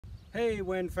Hey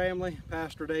Win family,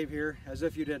 Pastor Dave here, as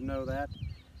if you didn't know that.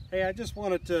 Hey, I just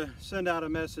wanted to send out a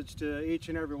message to each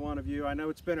and every one of you. I know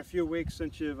it's been a few weeks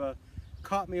since you've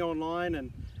caught me online,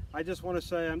 and I just want to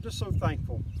say I'm just so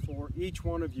thankful for each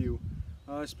one of you,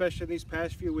 especially these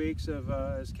past few weeks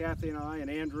as Kathy and I and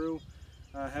Andrew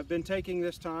have been taking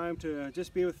this time to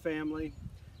just be with family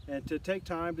and to take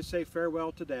time to say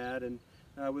farewell to Dad, and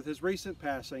with his recent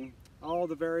passing, all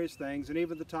the various things, and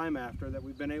even the time after that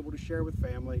we've been able to share with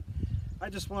family. I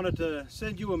just wanted to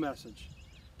send you a message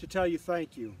to tell you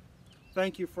thank you.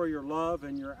 Thank you for your love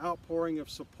and your outpouring of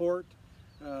support,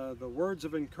 the words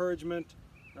of encouragement,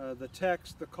 the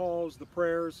texts, the calls, the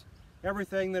prayers,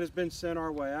 everything that has been sent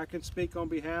our way. I can speak on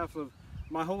behalf of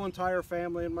my whole entire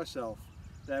family and myself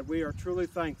that we are truly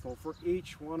thankful for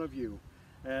each one of you,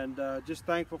 and just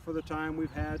thankful for the time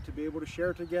we've had to be able to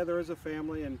share together as a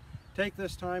family and take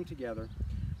this time together.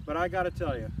 But I got to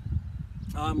tell you,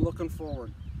 I'm looking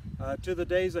forward to the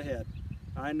days ahead.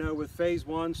 I know with phase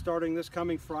one starting this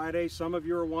coming Friday, some of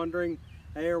you are wondering,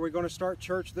 hey, are we going to start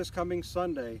church this coming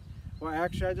Sunday? Well,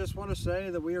 actually, I just want to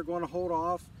say that we are going to hold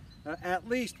off at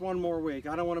least one more week.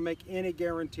 I don't want to make any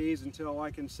guarantees until I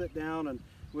can sit down and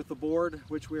with the board,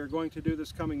 which we are going to do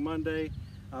this coming Monday.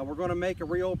 We're going to make a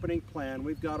reopening plan.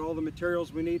 We've got all the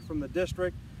materials we need from the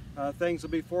district. Things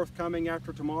will be forthcoming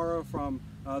after tomorrow from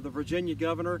the Virginia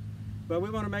governor. But we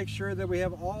want to make sure that we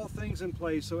have all things in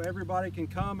place so everybody can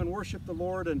come and worship the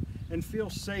Lord and feel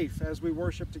safe as we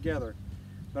worship together.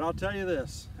 But I'll tell you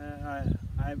this,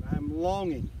 I'm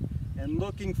longing and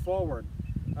looking forward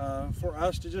for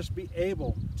us to just be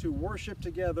able to worship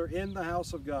together in the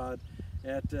house of God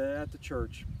at the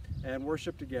church and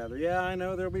worship together. Yeah, I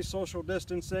know there'll be social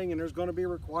distancing and there's going to be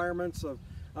requirements of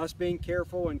us being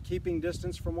careful and keeping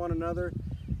distance from one another,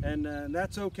 and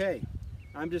that's okay.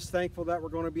 I'm just thankful that we're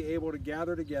going to be able to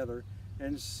gather together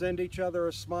and send each other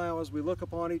a smile as we look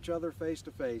upon each other face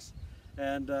to face.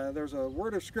 And there's a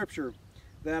word of scripture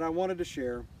that I wanted to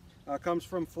share. Comes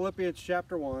from Philippians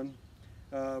chapter 1.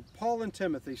 Paul and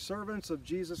Timothy, servants of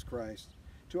Jesus Christ,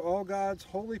 to all God's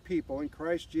holy people in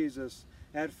Christ Jesus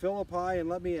at Philippi, and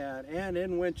let me add, and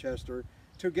in Winchester,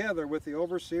 together with the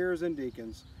overseers and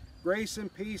deacons. Grace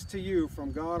and peace to you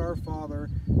from God our Father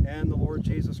and the Lord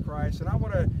Jesus Christ. And I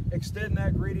want to extend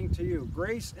that greeting to you.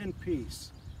 Grace and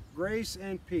peace. Grace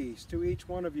and peace to each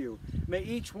one of you. May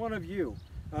each one of you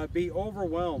be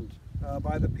overwhelmed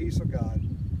by the peace of God.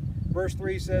 Verse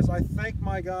 3 says, I thank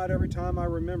my God every time I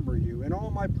remember you in all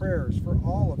my prayers for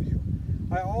all of you.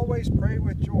 I always pray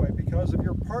with joy because of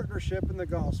your partnership in the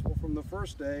gospel from the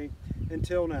first day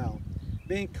until now,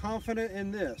 being confident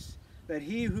in this, that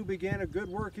he who began a good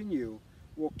work in you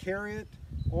will carry it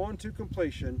on to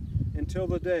completion until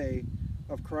the day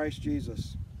of Christ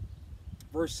Jesus.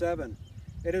 Verse 7,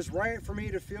 it is right for me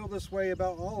to feel this way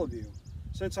about all of you,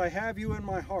 since I have you in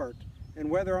my heart, and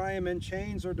whether I am in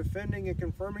chains or defending and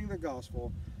confirming the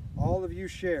gospel, all of you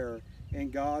share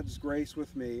in God's grace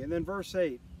with me. And then verse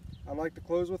 8, I'd like to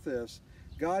close with this.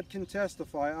 God can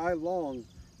testify, I long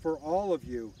for all of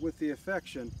you with the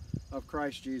affection of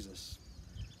Christ Jesus.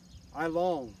 I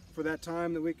long for that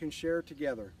time that we can share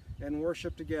together and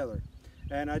worship together.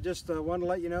 And I just want to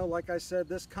let you know, like I said,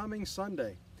 this coming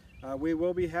Sunday, we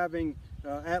will be having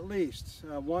at least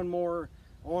one more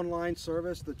online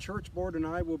service. The church board and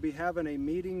I will be having a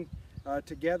meeting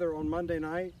together on Monday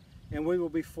night, and we will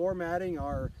be formatting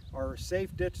our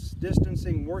safe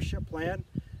distancing worship plan.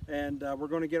 And we're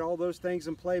going to get all those things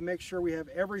in play, make sure we have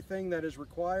everything that is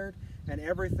required and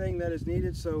everything that is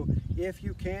needed. So if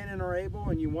you can and are able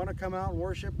and you want to come out and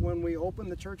worship when we open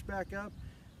the church back up,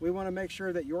 we want to make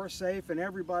sure that you're safe and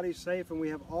everybody's safe and we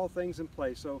have all things in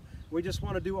place. So we just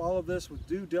want to do all of this with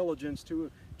due diligence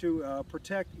to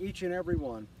protect each and every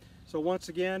one. So once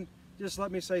again, just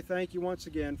let me say thank you once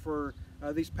again for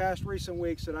these past recent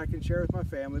weeks that I can share with my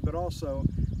family, but also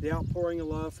the outpouring of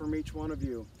love from each one of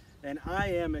you. And I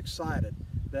am excited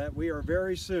that we are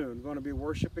very soon going to be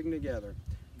worshiping together.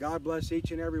 God bless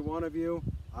each and every one of you.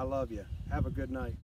 I love you. Have a good night.